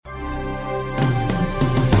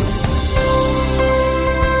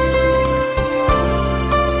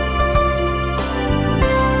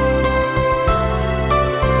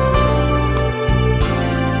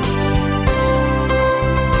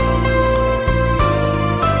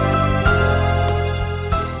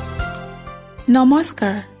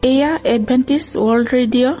নমস্কাৰ, এয়া Adventist World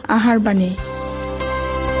radio' আহাৰবাণী।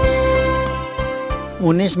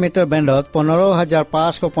 19 metre বেণ্ডত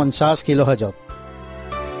 15,550 কিলোহাৰ্টজত।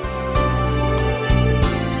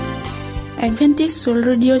 এডভেন্টিষ্ট ৱৰ্ল্ড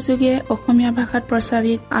ৰেডিঅ' যোগে অসমীয়া ভাষাত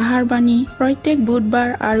প্ৰচাৰিত আহাৰবাণী প্ৰত্যেক বুধবাৰ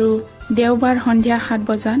আৰু দেওবাৰ সন্ধিয়া 7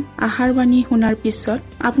 বজাত আহাৰবাণী শুনাৰ পিছত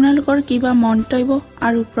আপোনালোকৰ কিবা মন্তব্য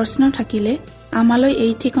আৰু প্ৰশ্ন থাকিলে আমালৈ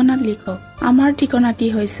এই ঠিকনাত লিখক। আমাৰ ঠিকনাটি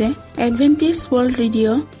হৈছে Adventist World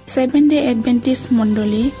Radio', 7th Day Adventist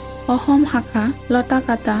মণ্ডলী, অসম শাখা,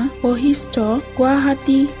 লতাকাটা, বশিষ্ঠ,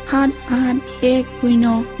 গুৱাহাটী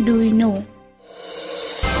 781029।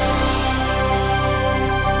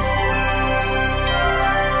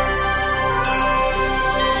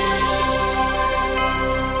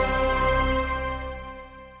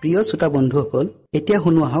 প্ৰিয় শ্ৰোতা বন্ধুসকল, এতিয়া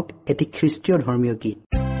শুনো আহক এটি খ্ৰীষ্টীয় ধৰ্মীয় গীত।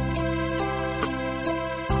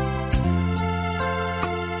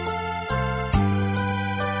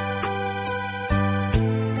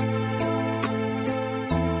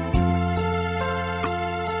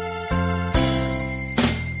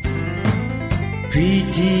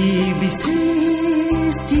 পৃথিৱী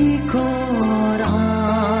সৃষ্টি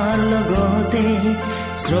কৰাৰ লগতে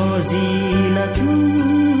সৃজিলা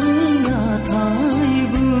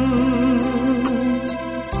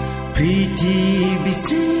পৃথিৱী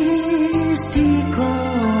সৃষ্টি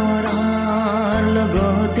কৰাৰ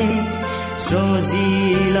লগতে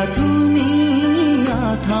সৃজিলা তুমি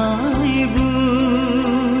আঠাইবোৰ,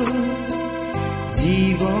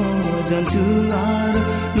 জীৱ জন্তু আৰু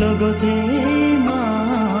লগতে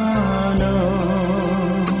মানৱ,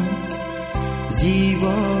 জীৱ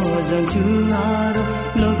জন্তু আৰু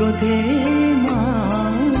লগতে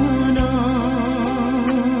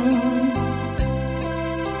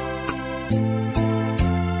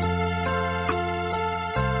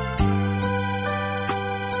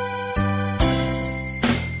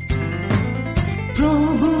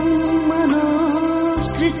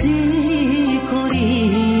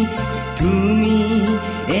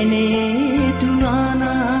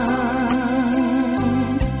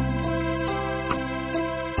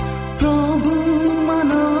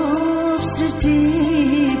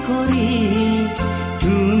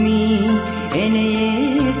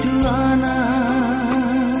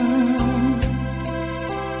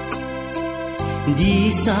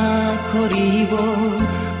দিশা কৰিব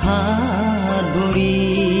হাত ভৰি,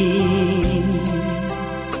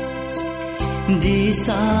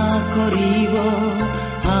 দিশা কৰিব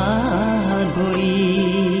হাত ভৰি,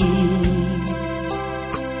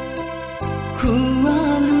 খোৱা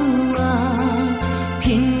লোৱা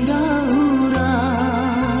ফিংগাউৰা,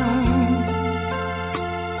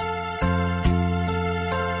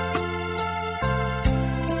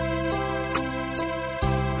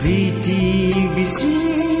 পৃথিৱী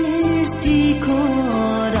সৃষ্টি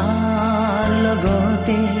কৰাৰ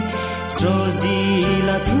লগতে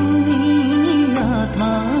সৃজিলা তুমি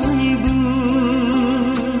আঠাইবোৰ,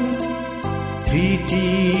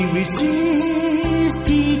 পৃথিৱী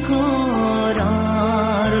সৃষ্টি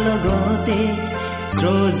কৰাৰ লগতে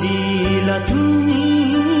সৃজিলা তুমি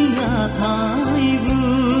আঠাইবোৰ,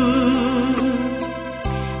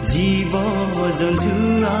 জীৱ জন্তু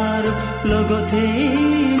আৰু লগতে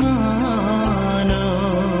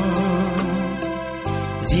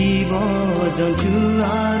জীৱ জন্তু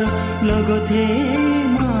আৰু লগতে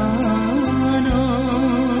মানৱ।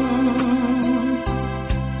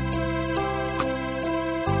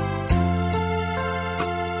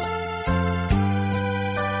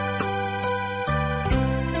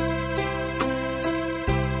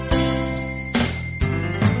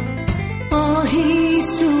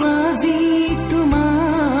 আহিছো আজি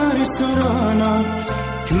তোমাৰ চৰণত,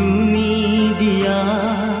 তুমি দিয়া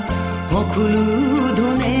সকলো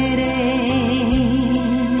ধনেৰে,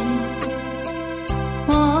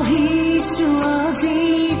 আহিছো আজি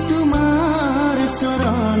তোমাৰ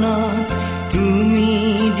চৰণত, তুমি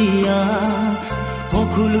দিয়া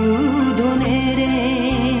সকলো ধনেৰে,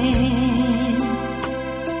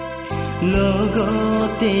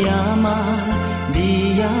 লগতে আমাৰ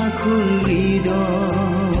দিয়া খুলিদ,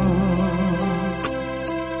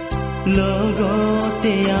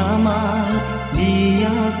 লগতে আমাৰ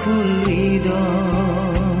দিয়া খুলিদ,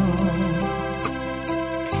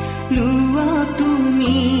 লোৱা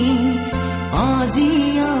তুমি আজি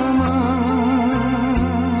আমাৰ,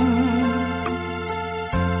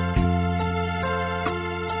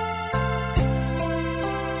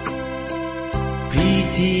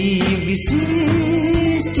 পৃথিৱী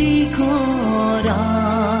সৃষ্টি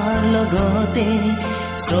কৰাৰ লগতে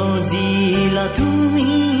সৃজিলা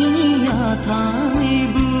তুমি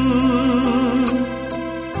আঠাইবোৰ,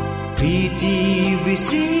 প্ৰীতি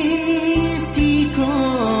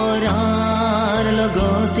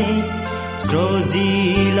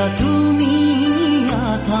সজিলা তুমি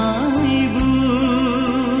আঠাইবোৰ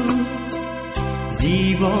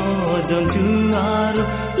জীৱ জন্তু আৰু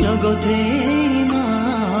লগতে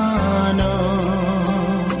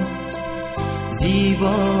জীৱ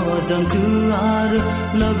জন্তু আৰু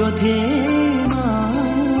লগতে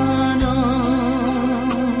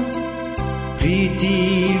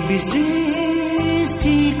পৃথিৱী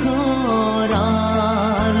সৃষ্টি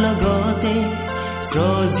কৰাৰ লগতে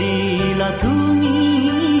সজিলা তুমি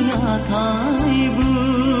আঠাইবোৰ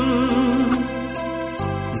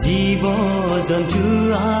জীৱ জন্তু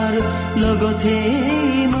আৰু লগতে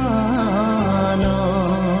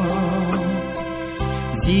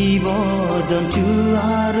জীৱ জন্তু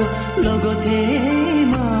আৰু লগতে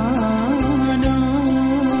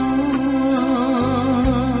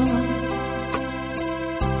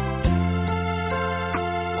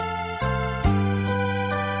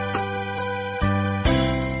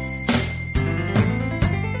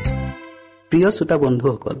প্ৰিয় শ্ৰোতা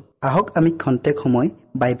বন্ধুসকল, আহক আমি খন্তেক সময়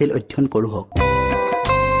বাইবেল অধ্যয়ন কৰো হওক।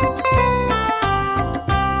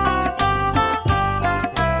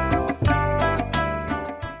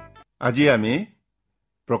 আজি আমি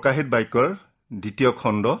প্ৰকাশিত বাক্যৰ 2য়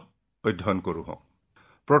খণ্ড অধ্যয়ন কৰো হওক।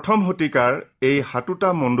 প্ৰথম শতিকাৰ এই 7টা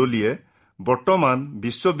মণ্ডলীয়ে বৰ্তমান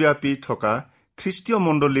বিশ্বব্যাপী থকা খ্ৰীষ্টীয়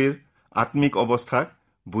মণ্ডলীৰ আত্মিক অৱস্থাক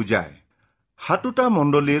বুজায়। 7টা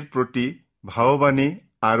মণ্ডলীৰ প্ৰতি ভাৱবাণী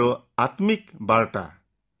আৰু আত্মিক বাৰ্তা।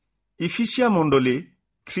 ইফিচিয়া মণ্ডলী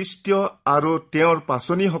খ্ৰীষ্টীয় আৰু তেওঁৰ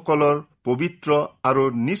পাচনীসকলৰ পবিত্ৰ আৰু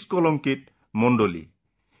নিষ্কলংকিত মণ্ডলী।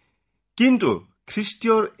 কিন্তু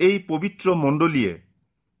খ্ৰীষ্টীয়ৰ এই পবিত্ৰ মণ্ডলীয়ে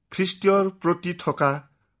খ্ৰীষ্টীয়ৰ প্ৰতি থকা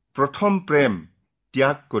প্ৰথম প্ৰেম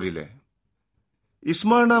ত্যাগ কৰিলে।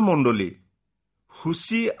 স্মৰণা মণ্ডলী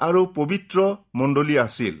সূচী আৰু পবিত্ৰ মণ্ডলী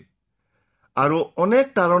আছিল আৰু অনেক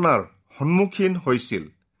তাৰণাৰ সন্মুখীন হৈছিল।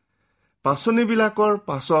 পাচনীবিলাকৰ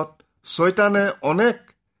পাছত শয়তানে অনেক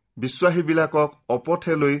বিশ্বাসীবিলাকক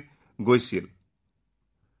অপথে লৈ গৈছিল।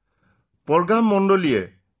 পৰ্গাম মণ্ডলীয়ে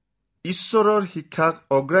ঈশ্বৰৰ শিক্ষাক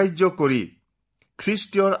অগ্ৰাহ্য কৰি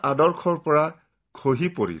খ্ৰীষ্টীয়ৰ আদৰ্শৰ পৰা খহি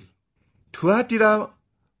পৰিল। থুৱাতিৰা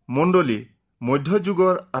মণ্ডলী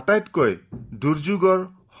মধ্যযুগৰ আটাইতকৈ দুৰ্যোগৰ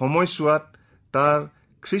সময়ছোৱাত তাৰ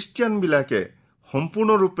খ্ৰীষ্টিয়ানবিলাকে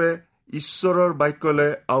সম্পূৰ্ণৰূপে ঈশ্বৰৰ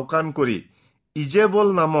বাক্যলৈ আওকাণ কৰি ইজেবল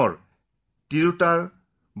নামৰ তিৰোতাৰ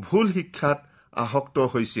ভুল শিক্ষাত আসক্ত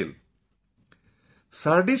হৈছিল।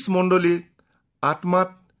 সাৰ্ডিছ মণ্ডলীৰ আত্মাত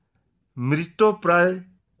মৃতপ্ৰায়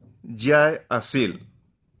জীয়াই আছিল,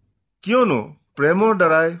 কিয়নো প্ৰেমৰ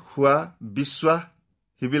দ্বাৰাই হোৱা বিশ্বাস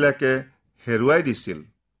সিবিলাকে হেৰুৱাই দিছিল।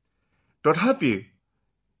 তথাপি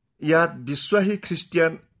ইয়াত বিশ্বাসী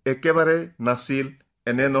খ্ৰীষ্টিয়ান একেবাৰে নাছিল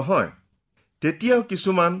এনে নহয়। তেতিয়াও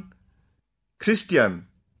কিছুমান খ্ৰীষ্টিয়ান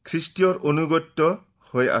খ্ৰীষ্টীয়ৰ অনুগত্য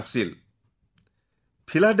হৈ আছিল।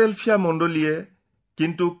 ফিলাডেলফিয়া মণ্ডলীয়ে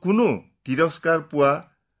কিন্তু কোনো তিৰস্কাৰ পোৱা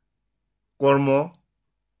কৰ্ম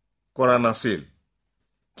কৰা নাছিল,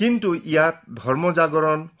 কিন্তু ইয়াত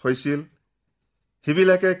ধৰ্মজাগৰণ হৈছিল।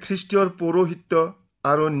 সিবিলাকে খ্ৰীষ্টীয়ৰ পৌৰোহিত্য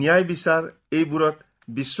আৰু ন্যায় বিচাৰ এইবোৰত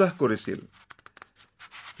বিশ্বাস কৰিছিল।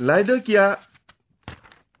 লাইডকিয়া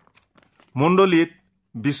মণ্ডলীত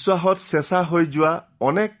বিশ্বাসত চেঁচা হৈ যোৱা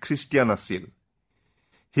অনেক খ্ৰীষ্টিয়ান আছিল।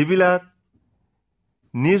 সিবিলাক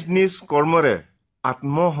নিজ নিজ কৰ্মৰে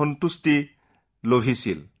আত্মসন্তুষ্টি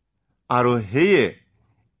লভিছিল আৰু সেয়ে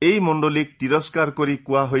এই মণ্ডলীক তিৰস্কাৰ কৰি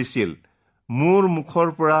কোৱা হৈছিল, মোৰ মুখৰ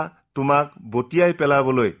পৰা তোমাক বটিয়াই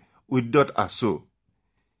পেলাবলৈ উদ্যত আছো।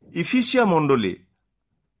 ইফিচিয়া মণ্ডলী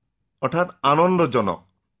অৰ্থাৎ আনন্দজনক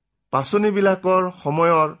পাচনীবিলাকৰ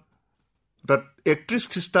সময়ৰ অৰ্থাৎ 31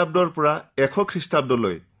 খ্ৰীষ্টাব্দৰ পৰা 100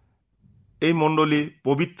 খ্ৰীষ্টাব্দলৈ এই মণ্ডলী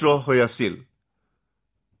পবিত্ৰ হৈ আছিল।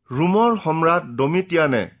 ৰোমৰ সম্ৰাট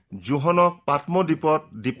ডমিটিয়ানে জোহনক পাটমদ্বীপত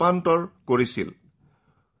দ্বীপান্তৰ কৰিছিল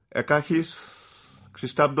 81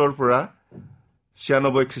 খ্ৰীষ্টাব্দৰ পৰা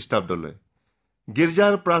 96 খ্ৰীষ্টাব্দলৈ।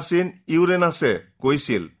 গীৰ্জাৰ প্ৰাচীন ইউৰেনাছে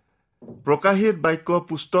কৈছিল, প্ৰকাশিত বাক্য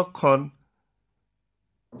পুস্তকখন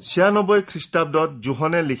 96 খ্ৰীষ্টাব্দত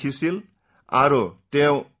জোহনে লিখিছিল আৰু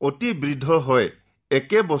তেওঁ অতি বৃদ্ধ হৈ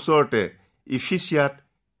একে বছৰতে ইফিচিয়াত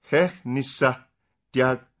শেষ নিশ্বাস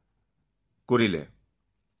ত্যাগ কৰিলে।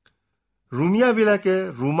 ৰোমিয়াবিলাকে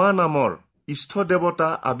ৰোমা নামৰ ইষ্ট দেৱতা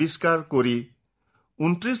আৱিষ্কাৰ কৰি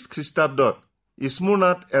 29 খ্ৰীষ্টাব্দত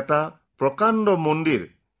স্মুৰ্ণাত এটা প্ৰকাণ্ড মন্দিৰ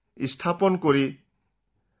স্থাপন কৰি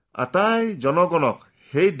আটাই জনগণক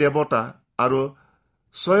সেই দেৱতা আৰু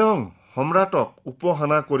স্বয়ং সম্ৰাটক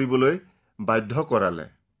উপাসনা কৰিবলৈ বাধ্য কৰালে।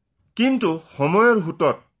 কিন্তু সময়ৰ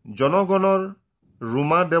সোঁতত জনগণৰ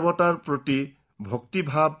ৰোমা দেৱতাৰ প্ৰতি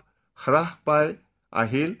ভক্তিভাৱ হ্ৰাস পাই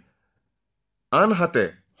আহিল। আনহাতে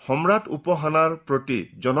সম্ৰাট উপাসনাৰ প্ৰতি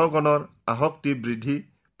জনগণৰ আসক্তি বৃদ্ধি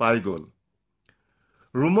পাই গ'ল।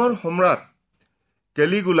 ৰোমৰ সম্ৰাট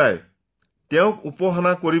কেলিগুলাই তেওঁক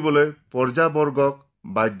উপাসনা কৰিবলৈ প্ৰজাবৰ্গক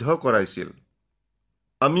বাধ্য কৰাইছিল।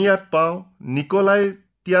 আমি ইয়াত পাওঁ নিকলাই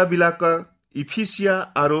তিয়াবিলাকক ইফিচিয়া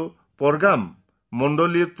আৰু পৰগাম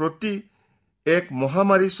মণ্ডলীৰ প্ৰতি এক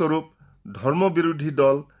মহামাৰী স্বৰূপ ধৰ্মবিৰোধী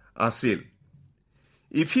দল আছিল।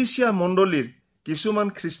 ইফিচিয়া মণ্ডলীৰ কিছুমান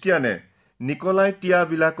খ্ৰীষ্টিয়ানে নিকলাই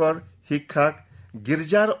তিয়াবিলাকৰ শিক্ষাক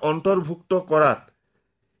গীৰ্জাৰ অন্তৰ্ভুক্ত কৰাত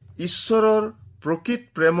ঈশ্বৰৰ প্ৰকৃত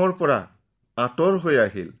প্ৰেমৰ পৰা আঁতৰ হৈ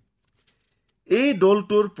আহিল। এই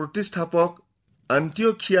দলটোৰ প্ৰতিষ্ঠাপক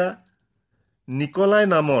আন্তিঅখিয়া নিকলাই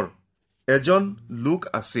নামৰ এজন লোক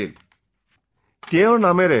আছিল। তেওঁৰ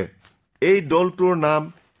নামেৰে এই দলটোৰ নাম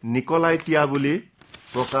নিকলাইটিয়া বুলি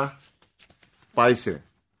প্ৰকাশ পাইছে।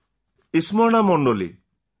 স্মৰণা মণ্ডলী,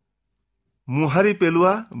 মোহাৰি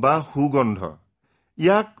পেলোৱা বা সুগন্ধ,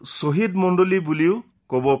 ইয়াক শ্বহীদ মণ্ডলী বুলিও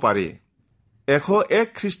ক'ব পাৰি। 101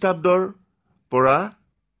 খ্ৰীষ্টাব্দৰ পৰা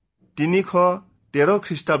 313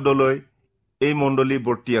 খ্ৰীষ্টাব্দলৈ এই মণ্ডলী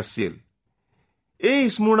বৰ্তি আছিল। এই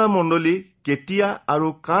স্মৰণা মণ্ডলী কেতিয়া আৰু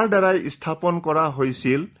কাৰ দ্বাৰাই স্থাপন কৰা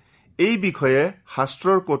হৈছিল এই বিষয়ে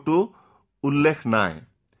শাস্ত্ৰৰ ক'তো উল্লেখ নাই।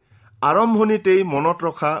 আৰম্ভণিতেই মনত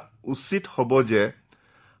ৰখা উচিত হ'ব যে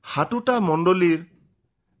 7টা মণ্ডলীৰ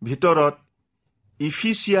ভিতৰত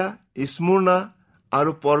ইফিচিয়া, স্মৰণা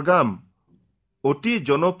আৰু পৰগাম অতি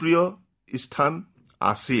জনপ্ৰিয় স্থান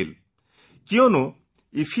আছিল, কিয়নো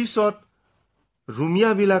ইফিছত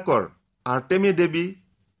ৰোমিয়াবিলাকৰ আৰ্টেমি দেৱী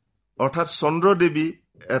অৰ্থাৎ চন্দ্ৰ দেৱী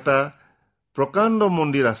এটা প্ৰকাণ্ড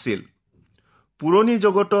মন্দিৰ আছিল। পুৰণি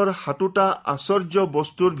জগতৰ 7টা আশ্চৰ্য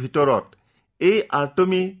বস্তুৰ ভিতৰত এই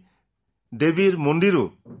আৰ্টেমি দেৱীৰ মন্দিৰো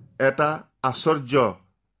এটা আশ্চৰ্য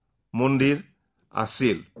মন্দিৰ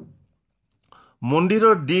আছিল।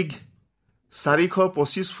 মন্দিৰৰ দীঘ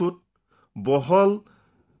 425 ফুট, বহল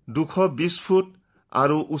 220 ফুট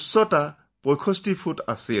আৰু উচ্চতা 65 ফুট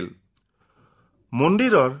আছিল।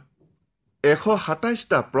 মন্দিৰৰ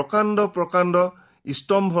 127টা প্ৰকাণ্ড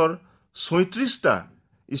স্তম্ভৰ 34টা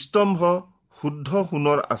স্তম্ভ শুদ্ধ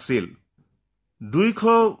সোণৰ আছিল।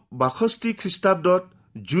 262 খ্ৰীষ্টাব্দত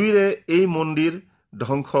জুইৰে এই মন্দিৰ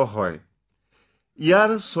ধ্বংস হয়। ইয়াৰ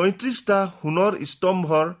 34টা সোণৰ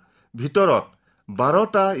স্তম্ভৰ ভিতৰত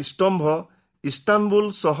 12টা স্তম্ভ ইস্তানবুল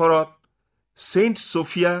চহৰত ছেইণ্ট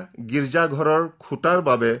ছফিয়া গীৰ্জাঘৰৰ খুঁটাৰ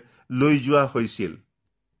বাবে লৈ যোৱা হৈছিল।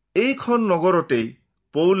 এইখন নগৰতেই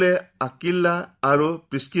পৌলে আকিল্লা আৰু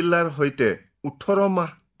প্ৰিস্কিল্লাৰ সৈতে 18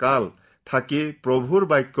 মাহ কাল থাকি প্ৰভুৰ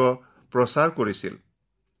বাক্য প্ৰচাৰ কৰিছিল।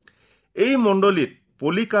 এই মণ্ডলীত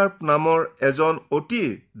পলিকাৰ্প নামৰ এজন অতি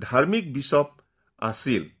ধাৰ্মিক বিশ্বপ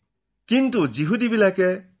আছিল। কিন্তু যিহুদীবিলাকে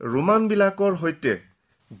ৰোমানবিলাকৰ সৈতে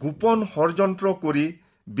গোপন ষড়যন্ত্ৰ কৰি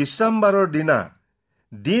বিশ্ৰামবাৰৰ দিনা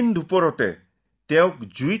দিন দুপৰতে তেওঁক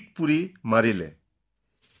জুইত পুৰি মাৰিলে।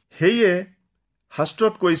 সেয়ে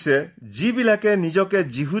শাস্ত্ৰত কৈছে, যিবিলাকে নিজকে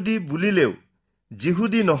যিহুদী বুলিলেও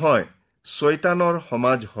যিহুদী নহয়, শয়তানৰ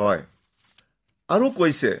সমাজ হয়। আৰু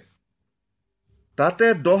কৈছে, তাতে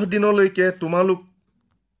 10 দিনলৈকে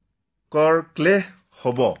তোমালোকৰ ক্লেশ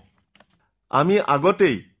হ'ব। আমি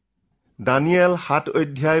আগতেই দানিয়েল 7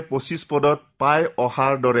 অধ্যায় 25 পদত পাই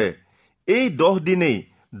অহাৰ দৰে এই 10 দিনেই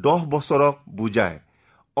 10 বছৰক বুজায়।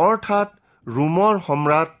 অৰ্থাৎ ৰোমৰ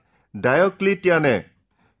সম্ৰাট ডায়ক্লিটিয়ানে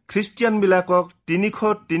খ্ৰীষ্টিয়ানবিলাকক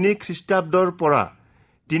 303 খ্ৰীষ্টাব্দৰ পৰা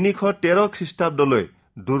 313 খ্ৰীষ্টাব্দলৈ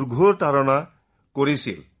দুৰ্ঘোৰ তাৰণা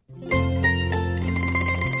কৰিছিল।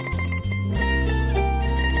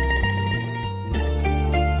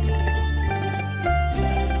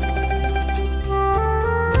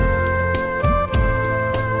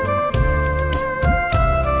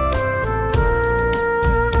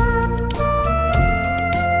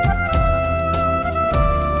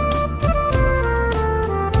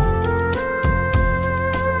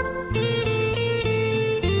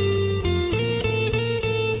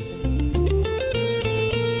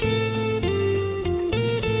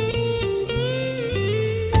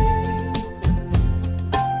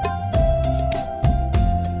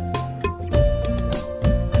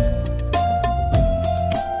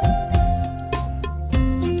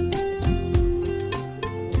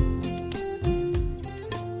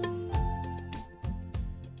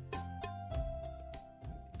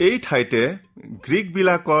 এই ঠাইতে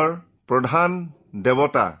গ্ৰীকবিলাকৰ প্ৰধান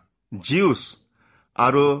দেৱতা জিউছ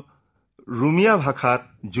আৰু ৰোমিয়া ভাষাত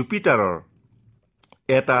জুপিটাৰৰ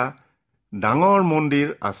এটা ডাঙৰ মন্দিৰ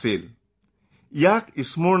আছিল। ইয়াক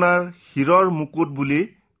স্মৰণাৰ হীৰৰ মুকুট বুলি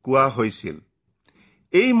কোৱা হৈছিল।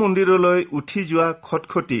 এই মন্দিৰলৈ উঠি যোৱা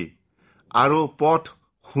খটখটি আৰু পথ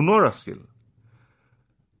সোণৰ আছিল।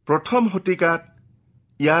 প্ৰথম শতিকাত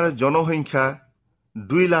ইয়াৰ জনসংখ্যা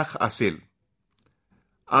 2 লাখ আছিল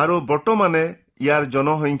আৰু বৰ্তমানে ইয়াৰ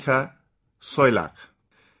জনসংখ্যা 6 লাখ।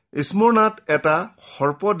 স্মৰণাত এটা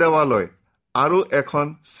সৰ্প দেৱালয় আৰু এখন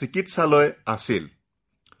চিকিৎসালয় আছিল।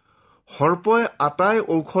 সৰ্পই আটাই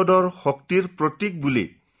ঔষধৰ শক্তিৰ প্ৰতীক বুলি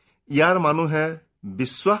ইয়াৰ মানুহে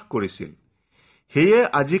বিশ্বাস কৰিছিল। সেয়ে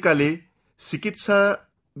আজিকালি চিকিৎসা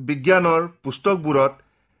বিজ্ঞানৰ পুস্তকবোৰত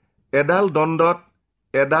এডাল দণ্ডত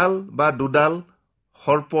এডাল বা দুডাল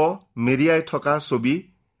সৰ্প মেৰিয়াই থকা ছবি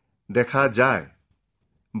দেখা যায়।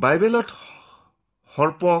 বাইবেলত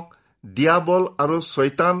সৰ্পক দিয়াবল আৰু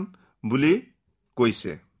শয়তান বুলি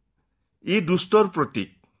কৈছে। ই দুষ্টৰ প্ৰতীক।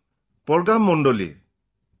 পৰগাম মণ্ডলী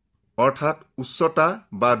অৰ্থাৎ উচ্চতা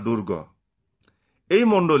বা দুৰ্গ। এই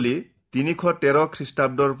মণ্ডলী 313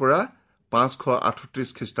 খ্ৰীষ্টাব্দৰ পৰা 538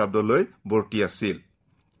 খ্ৰীষ্টাব্দলৈ বৰ্তি আছিল।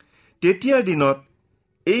 তেতিয়াৰ দিনত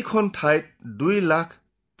এইখন ঠাইত 2 লাখ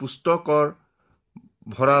পুস্তকৰ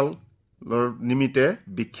ভঁৰালৰ নিমিত্তে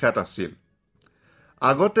বিখ্যাত আছিল।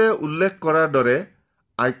 আগতে উল্লেখ কৰাৰ দৰে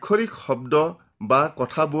আক্ষৰিক শব্দ বা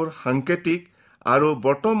কথাবোৰ সাংকেতিক আৰু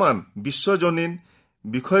বৰ্তমান বিশ্বজনীন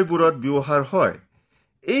বিষয়বোৰত ব্যৱহাৰ হয়।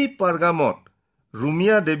 এই পাৰগামত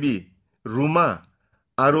ৰোমিয়া দেৱী ৰোমা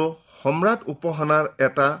আৰু সম্ৰাট উপাসনাৰ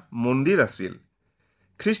এটা মন্দিৰ আছিল।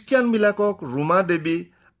 খ্ৰীষ্টিয়ানবিলাকক ৰোমা দেৱী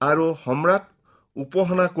আৰু সম্ৰাট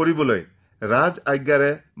উপাসনা কৰিবলৈ ৰাজ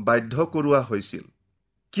আজ্ঞাৰে বাধ্য কৰোৱা হৈছিল,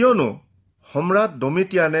 কিয়নো সম্ৰাট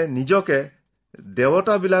ডমিটিয়ানে নিজকে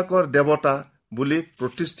দেৱতাবিলাকৰ দেৱতা বুলি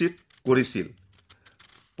প্ৰতিষ্ঠিত কৰিছিল।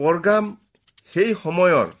 পৰগাম সেই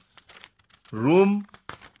সময়ৰ ৰোম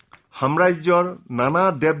সাম্ৰাজ্যৰ নানা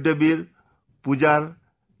দেৱ-দেৱীৰ পূজাৰ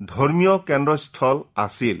ধৰ্মীয় কেন্দ্ৰস্থল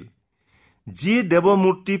আছিল। যি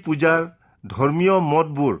দেৱমূৰ্তি পূজাৰ ধৰ্মীয়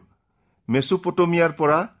মতবোৰ মেছোপটেমিয়াৰ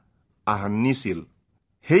পৰা আনিছিল।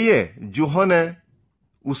 সেয়ে যোহনে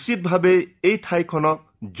উচিতভাৱে এই ঠাইখনক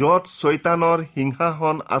য'ত শয়তানৰ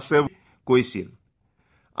সিংহাসন আছে কৈছিল।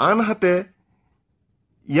 আনহাতে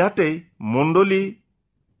ইয়াতেই মণ্ডলী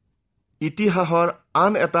ইতিহাসৰ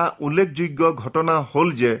আন এটা উল্লেখযোগ্য ঘটনা হ'ল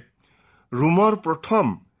যে ৰোমৰ প্ৰথম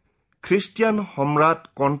খ্ৰীষ্টিয়ান সম্ৰাট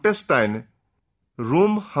কণ্টেষ্টাইন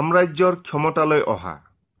ৰোম সাম্ৰাজ্যৰ ক্ষমতালৈ অহা।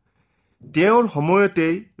 তেওঁৰ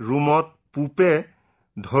সময়তেই ৰোমত পোপে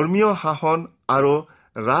ধৰ্মীয় শাসন আৰু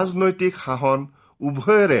ৰাজনৈতিক শাসন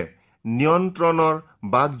উভয়ৰে নিয়ন্ত্ৰণৰ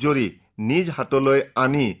বাগজৰী নিজ হাতলৈ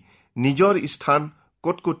আনি নিজৰ স্থান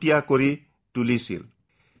কটকটীয়া কৰি তুলিছিল।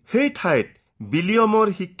 সেই ঠাইত বিলিয়মৰ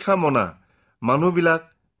শিক্ষা মনা মানুহবিলাক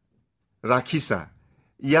ৰাখিছা।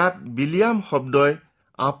 ইয়াত বিলিয়াম শব্দই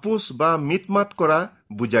আপোচ বা মিটমাট কৰা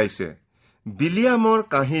বুজাইছে। বিলিয়ামৰ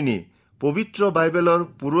কাহিনী পবিত্ৰ বাইবেলৰ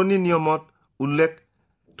পুৰণি নিয়মত উল্লেখ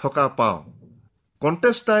থকা পাওঁ।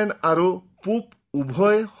 কণ্টেষ্টাইন আৰু পোপ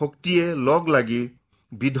উভয় শক্তিয়ে লগ লাগি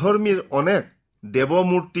বিধৰ্মীৰ অনেক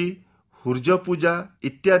দেৱমূৰ্তি, সূৰ্য পূজা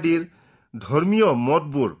ইত্যাদিৰ ধৰ্মীয়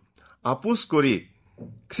মতবোৰ আপোচ কৰি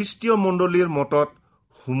খ্ৰীষ্টীয় মণ্ডলীৰ মতত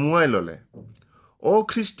সুমুৱাই ল'লে।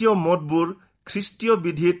 অখ্ৰীষ্টীয় মতবোৰ খ্ৰীষ্টীয়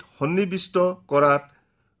বিধিত সন্নিৱিষ্ট কৰাত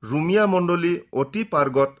ৰোমিয়া মণ্ডলী অতি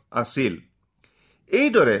পাৰ্গত আছিল।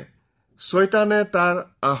 এইদৰে শয়তানে তাৰ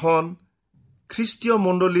আসন খ্ৰীষ্টীয়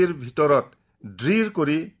মণ্ডলীৰ ভিতৰত দৃঢ়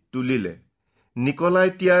কৰি তুলিলে।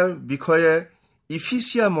 নিকলাইতিয়াৰ বিষয়ে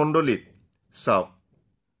ইফিচিয়া মণ্ডলীত চাওক।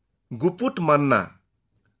 গুপুত মান্না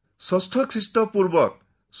 6ষ্ঠ খ্ৰীষ্টপূৰ্বত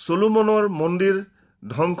চলোমনৰ মন্দিৰ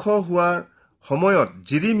ধ্বংস হোৱাৰ সময়ত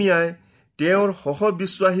জিৰিমিয়াই তেওঁৰ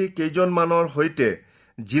সহবিশ্বাসী কেইজনমানৰ সৈতে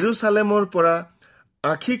জেৰুচালেমৰ পৰা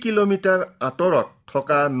 80 কিলোমিটাৰ আঁতৰত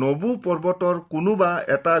থকা নবু পৰ্বতৰ কোনোবা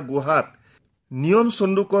এটা গুহাত নিয়ম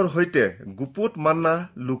চন্দুকৰ সৈতে গুপুত মান্না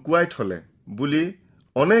লুকুৱাই থলে বুলি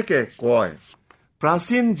অনেকে কয়।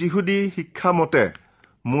 প্ৰাচীন যিহুদী শিক্ষামতে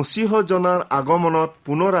মছিহজনাৰ আগমনত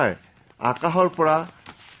পুনৰাই আকাশৰ পৰা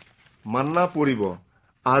মান্না পৰিব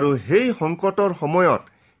আৰু সেই সংকটৰ সময়ত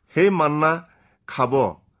সেই মান্না খাব।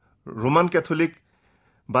 ৰোমান কেথলিক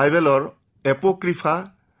বাইবেলৰ এপক্ৰিফা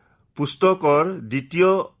পুস্তকৰ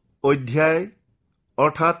 2 অধ্যায়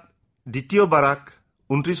অৰ্থাৎ 2 বাৰাক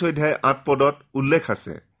 29 অধ্যায় 8 পদত উল্লেখ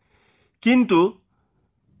আছে। কিন্তু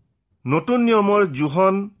নতুন নিয়মৰ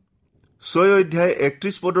যোহন 6 অধ্যায়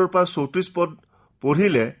 31 পদৰ পৰা 34 পদ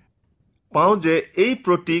পঢ়িলে পাওঁ যে এই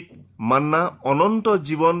প্ৰতীক মান্না অনন্ত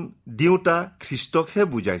জীৱন দিওঁতা খ্ৰীষ্টকহে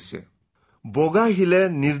বুজাইছে। বগা শিলে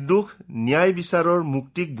নিৰ্দোষ ন্যায় বিচাৰৰ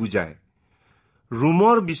মুক্তিক বুজায়।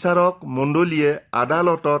 ৰোমৰ বিচাৰক মণ্ডলীয়ে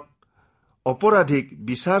আদালতত অপৰাধীক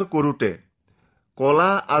বিচাৰ কৰোঁতে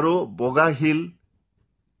কলা আৰু বগা শিল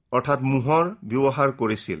অৰ্থাৎ মোহৰ ব্যৱহাৰ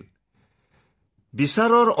কৰিছিল।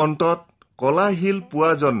 বিচাৰৰ অন্তত কলা শিল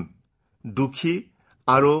পোৱাজন দোষী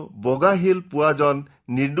আৰু বগা শিল পোৱাজন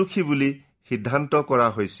নিৰ্দোষী বুলি সিদ্ধান্ত কৰা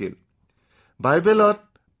হৈছিল। বাইবেলত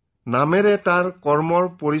নামেৰে তাৰ কৰ্মৰ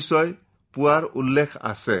পৰিচয় পোৱাৰ উল্লেখ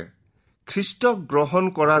আছে। খ্ৰীষ্টক গ্ৰহণ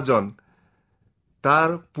কৰাজন তাৰ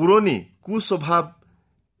পুৰণি কুস্বভাৱ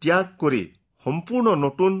ত্যাগ কৰি সম্পূৰ্ণ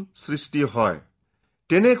নতুন সৃষ্টি হয়।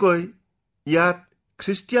 তেনেকৈ ইয়াত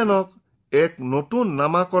খ্ৰীষ্টিয়ানক এক নতুন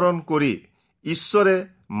নামাকৰণ কৰি ঈশ্বৰে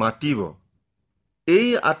মাতিব। এই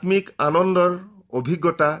আত্মিক আনন্দৰ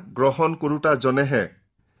অভিজ্ঞতা গ্ৰহণ কৰোতাজনেহে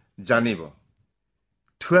জানিব।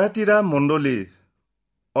 থিয়াতিৰা মণ্ডলীৰ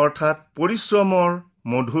অৰ্থাৎ পৰিশ্ৰমৰ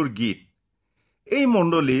মধুৰ গীত। এই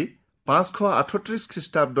মণ্ডলী 538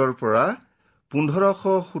 খ্ৰীষ্টাব্দৰ পৰা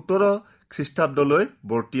 1517 খ্ৰীষ্টাব্দলৈ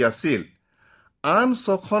বৰ্তি আছিল। আন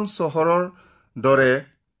 6খন চহৰৰ দৰে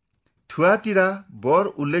থিয়াতিৰা বৰ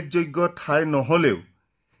উল্লেখযোগ্য ঠাই নহলেও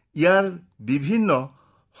ইয়াৰ বিভিন্ন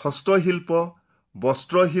হস্তশিল্প,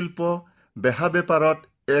 বস্ত্ৰশিল্প, বেহা বেপাৰত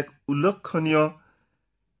এক উল্লেখনীয়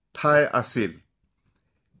ঠাই আছিল।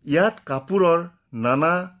 ইয়াত কাপোৰৰ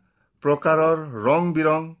নানা প্ৰকাৰৰ ৰং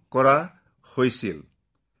বিৰং কৰা হৈছিল।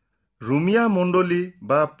 ৰোমিয়া মণ্ডলী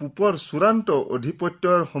বা পূবৰ চূড়ান্ত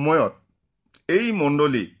অধিপত্যৰ সময়ত এই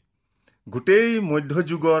মণ্ডলী গোটেই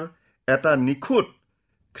মধ্যযুগৰ এটা নিখুঁত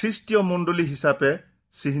খ্ৰীষ্টীয় মণ্ডলী হিচাপে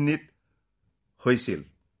চিহ্নিত হৈছিল।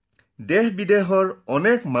 দেশ বিদেশৰ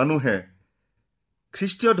অনেক মানুহে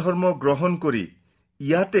খ্ৰীষ্টীয় ধৰ্ম গ্ৰহণ কৰি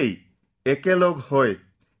ইয়াতেই একেলগ হৈ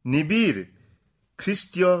নিবিড়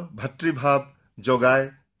খ্ৰীষ্টীয় ভাতৃভাৱ জগাই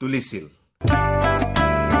তুলিছিল।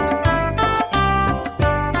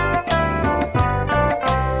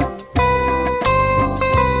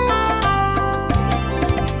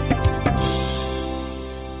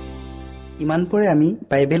 ইমানপৰে আমি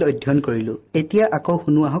বাইবেল অধ্যয়ন কৰিলো। এতিয়া আকৌ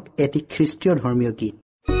শুনো আহক এটি খ্ৰীষ্টীয় ধৰ্মীয় গীত।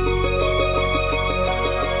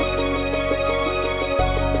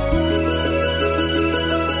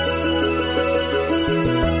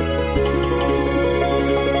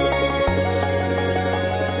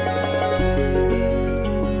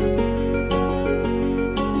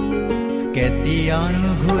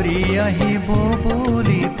 কেতিয়ানো ঘূৰি আহিব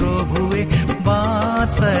বুলি প্ৰভুৱে বাট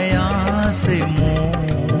চাই আছে মোৰ।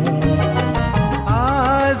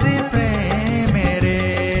 আজি প্ৰেমেৰে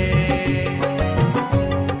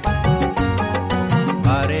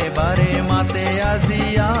বাৰে বাৰে মাতে, আজি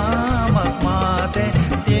আমাক মাতে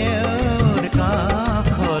তেওঁৰ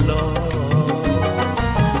কাষলৈ।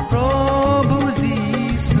 প্ৰভু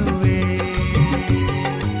যীশুৱে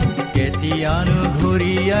কেতিয়ানো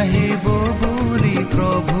ঘূৰি আহিব বুলি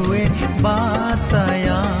প্ৰভুৱে বাট চাই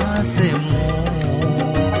আছে মোৰ।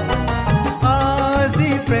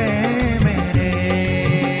 আজি প্ৰেমেৰে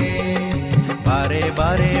বাৰে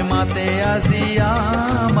বাৰে মাতে, আজি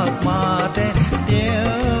আমাক মাতে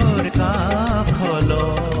তেওঁৰ কাষলৈ।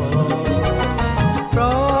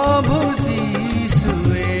 প্ৰভু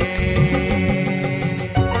যীশুৱে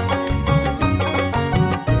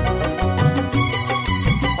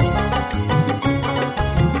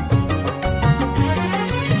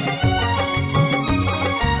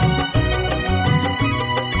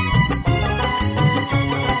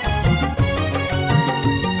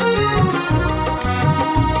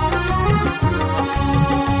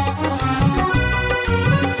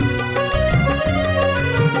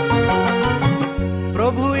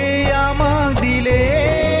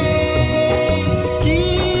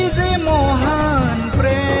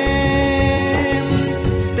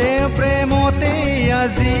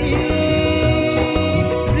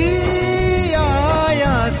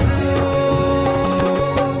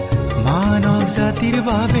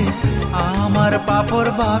বাবে আমাৰ পাপৰ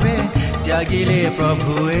বাবে ত্যাগিলে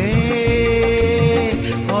প্ৰভুৱে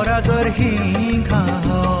পৰাগৰ হিংসা।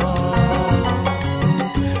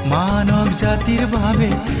 মানৱ জাতিৰ বাবে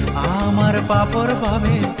আমাৰ পাপৰ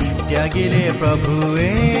বাবে ত্যাগিলে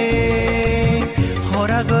প্ৰভুৱে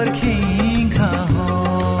পৰাগৰ হিংসা।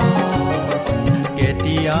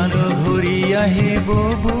 কেতিয়ানো ঘূৰি আহিব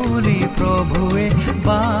বুলি প্ৰভুৱে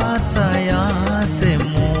বাট চাই আছে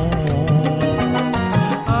মোৰ।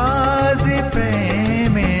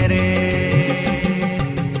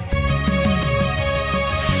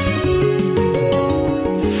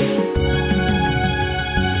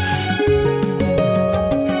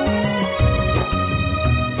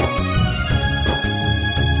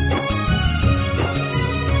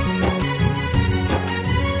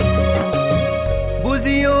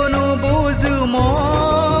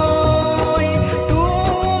 মই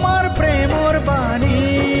তোমাৰ প্ৰেমৰ বাণী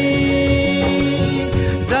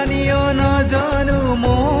জানিও নাজানো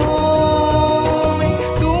মই,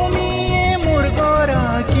 তুমিয়ে মোৰ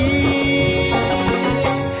গৰাকী।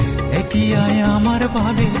 এতিয়াই আমাৰ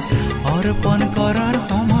বাবে অৰ্পণ কৰাৰ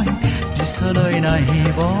সময়, পিছলৈ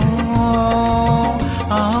নাহিব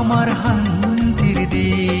আমাৰ শান্তিৰ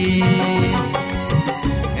দিন।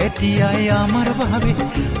 এতিয়াই আমাৰ বাবে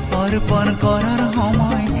অৰ্পণ কৰাৰ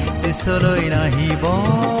সময়, পিছলৈ নাহিব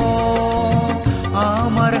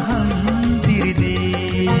আমাৰ শান্তিৰ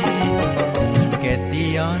দিন।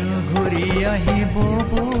 কেতিয়ানো ঘূৰি আহিব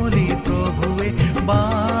বুলি প্ৰভুৱে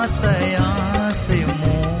বাট চাই আছে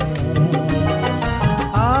মোৰ।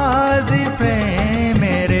 আজি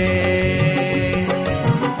প্ৰেমেৰে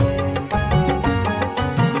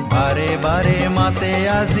বাৰে বাৰে মাতে,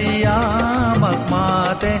 আজি আমাক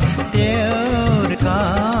মাতে তেওঁৰ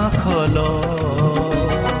কাষলৈ।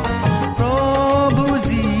 প্ৰভু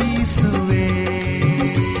যীশুৱে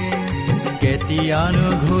কেতিয়ানো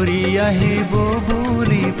ঘূৰি আহিব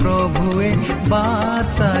বুলি প্ৰভুৱে বাট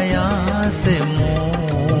চাই আছে মোৰ।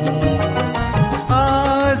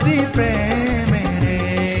 আজি প্ৰেমেৰে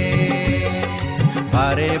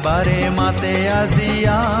বাৰে বাৰে মাতে, আজি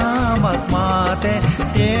আমাক মাতে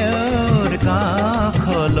তেওঁৰ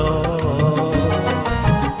কাষলৈ।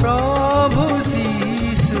 প্ৰভু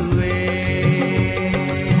যীশুৱে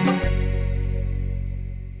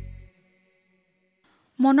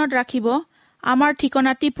মনত ৰাখিব, আমাৰ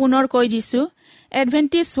ঠিকনাটি পুনৰ কৈ দিছো।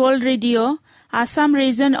 Adventist world radio', Assam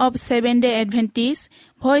region of seven day Adventist,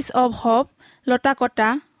 voice of hop, লতাকটা,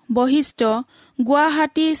 বৈশিষ্ট্য,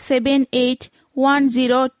 গুৱাহাটী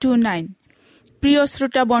 781029। প্ৰিয়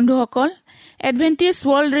শ্ৰোতা বন্ধুসকল, এডভেণ্টিজ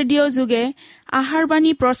ৱৰ্ল্ড ৰেডিঅ' যোগে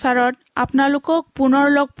আহাৰবাণী প্ৰচাৰত আপোনালোকক পুনৰ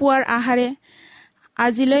লগ পোৱাৰ আশাৰে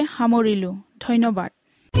আজিলৈ সামৰিলো। ধন্যবাদ।